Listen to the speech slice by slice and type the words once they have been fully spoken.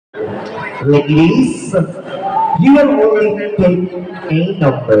Ladies, you will only pick a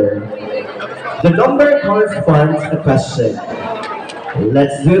number. The number corresponds to the question.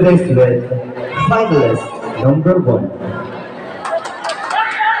 Let's do this with finalist number one.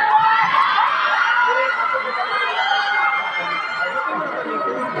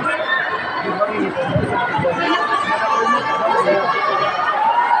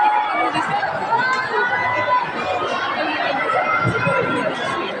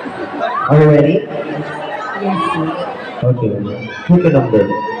 Are you ready? Yes, sir. Okay. Pick a number.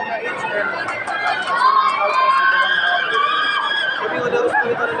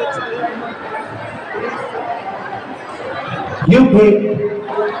 You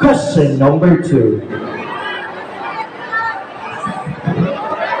pick question number two.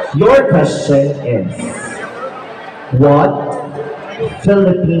 Your question is, what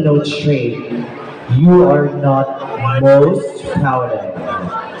Filipino trait you are not most proud of?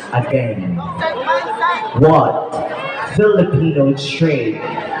 Again, what Filipino trait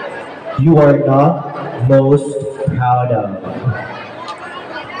you are not most proud of?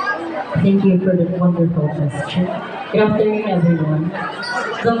 Thank you for the wonderful question. Good afternoon, everyone.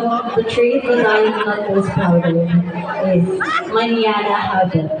 The trait that I am not most proud of is manana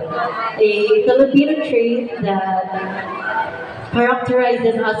habit, a Filipino trait that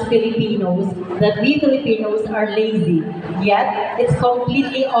characterizes us Filipinos, that we Filipinos are lazy, yet it's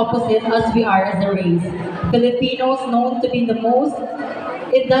completely opposite as we are as a race. Filipinos known to be the most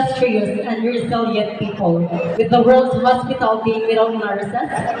industrious and resilient people, with the world's hospital being without nurses,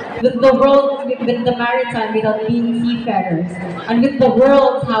 with the world with the maritime without being seafarers, and with the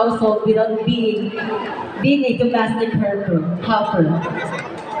world's household without being a domestic helper.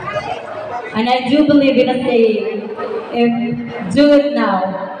 And I do believe in a saying, if do it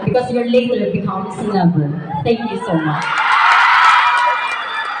now, because your later becomes never. Thank you so much.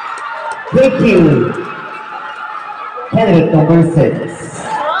 Thank you. Candidate number six.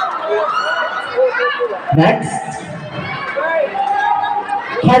 Next,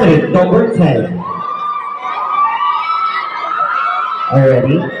 candidate number 10. Are you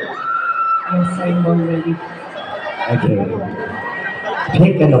ready? Yes, I'm already. Okay.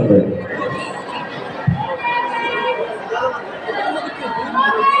 Pick a number.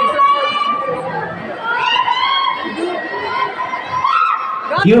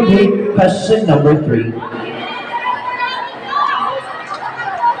 You pick question number 3.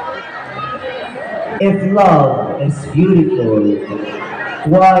 If love is beautiful,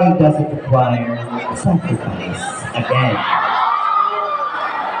 why does it require sacrifice? Again.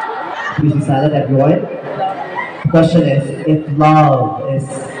 Please be silent, everyone. The question is, if love is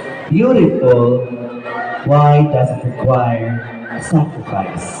beautiful, why does it require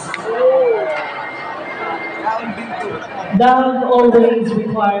sacrifice? Love always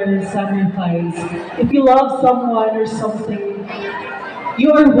requires sacrifice. If you love someone or something,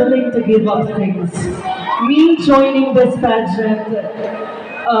 you are willing to give up things. Me joining this pageant,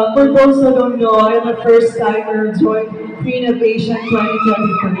 for those who don't know, I'm a first timer joined Queen of Asia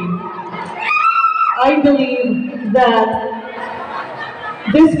 2023. I believe that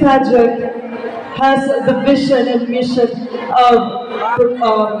this pageant has the vision and mission of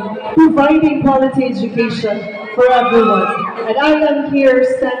providing quality education for everyone. And I am here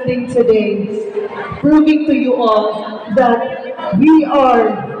standing today, proving to you all that we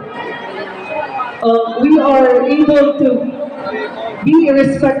are able to be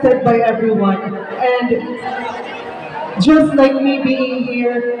respected by everyone. And just like me being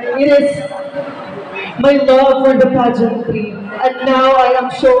here, it is my love for the pageantry. And now I am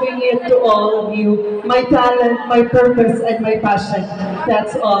showing it to all of you, my talent, my purpose, and my passion.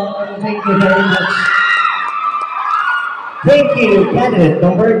 That's all. Thank you very much. Thank you, candidate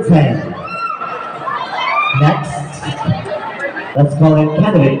number 10. Next, let's call in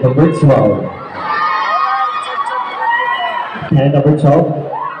candidate number 12. Candidate number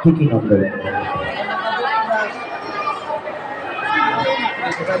 12, pick a number.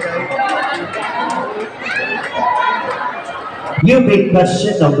 You pick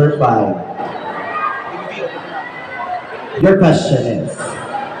question number 5. Your question is,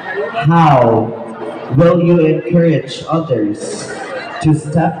 how will you encourage others to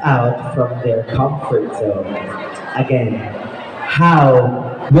step out from their comfort zone? Again,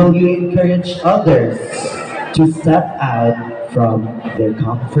 how will you encourage others to step out from their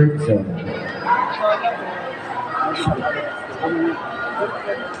comfort zone?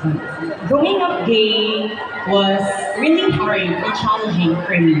 Growing up gay was really hard and challenging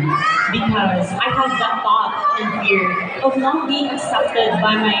for me because I had that thought and fear of not being accepted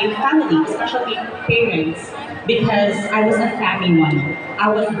by my family, especially parents. because I was a family one. I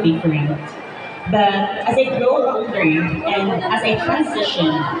was different. But as I grow older and as I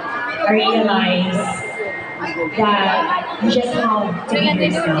transition, I realize that you just have to be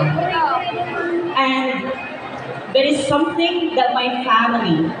yourself. And that is something that my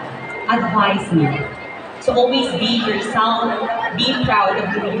family advised me. So always be yourself, be proud of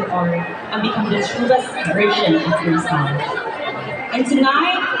who you are, and become the truest version of yourself. And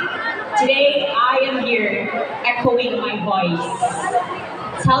today I am here echoing my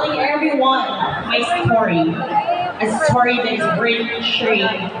voice, telling everyone my story, a story that is worth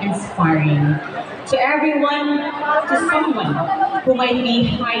sharing, inspiring. To everyone, to someone who might be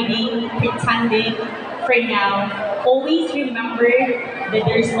hiding, pretending for now, always remember that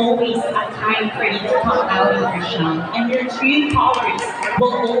there's always a time for you to come out of your shell, and your true colors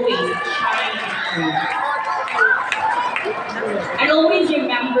will always shine through. And always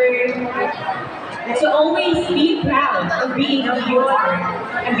remember to always be proud of being who you are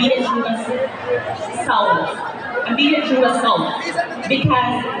and be the truest self. And be your truest self.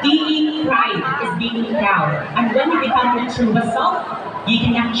 Because being pride is being proud. And when you become your truest self, you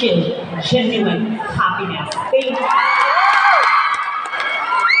can achieve genuine happiness. Thank you.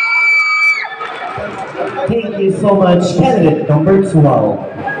 Thank you so much, candidate number 12.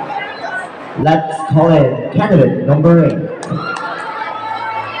 Let's call it candidate number 8.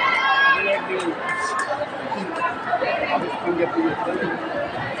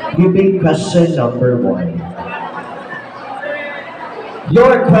 Giving question number 1.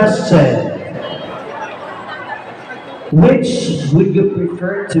 Your question. Which would you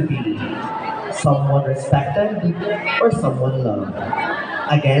prefer to be? Someone respected or someone loved?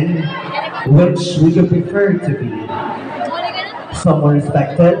 Again, which would you prefer to be? Someone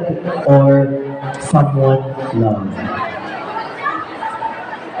respected or someone loved?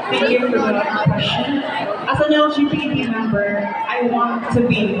 Thank you for that question. As an LGBT member, I want to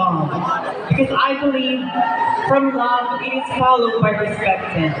be loved because I believe from love it is followed by respect.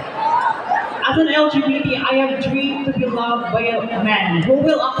 As an LGBT, I have dreamed to be loved by a man who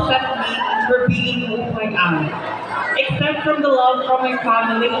will accept me for being who I am. Except from the love from my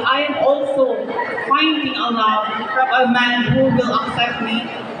family, I am also finding a love from a man who will accept me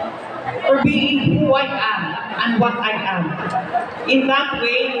for being who I am and what I am. In that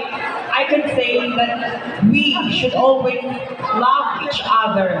way, I can say that we should always love each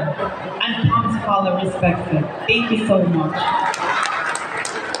other and come to follow respect. Thank you so much.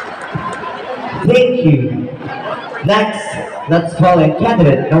 Thank you. Next, let's call it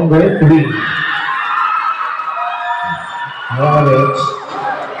candidate number 3. Hello, Rich.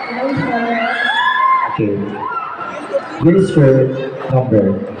 Hello, sir. Okay. What is your number?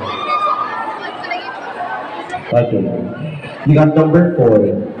 Okay. You got number 4.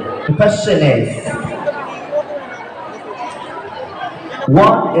 The question is,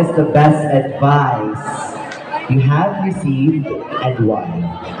 what is the best advice you have received and why?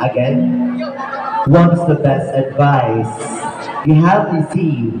 Again, what is the best advice you have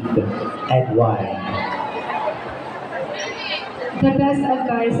received and why? The best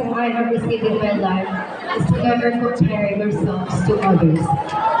advice that I have received in my life is to never compare yourselves to others.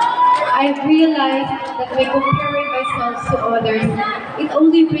 I've realized that by comparing myself to others, it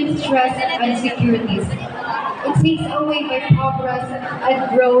only brings stress and insecurities. It takes away my progress and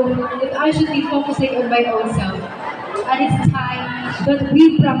growth that I should be focusing on my own self. And it's time that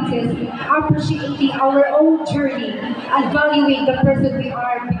we practice appreciating our own journey and valuing the person we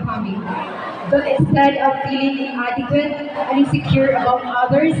are becoming. But instead of feeling inadequate and insecure about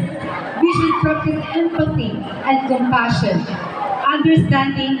others, we should practice empathy and compassion,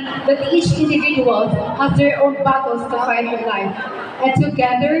 understanding that each individual has their own battles to fight in life. And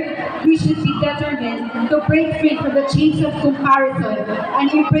together, we should be determined to break free from the chains of comparison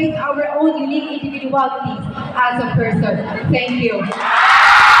and embrace our own unique individualities as a person. Thank you.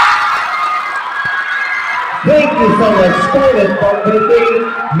 Thank you so much, student number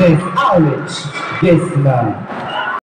 3, Miss Orange Gisma.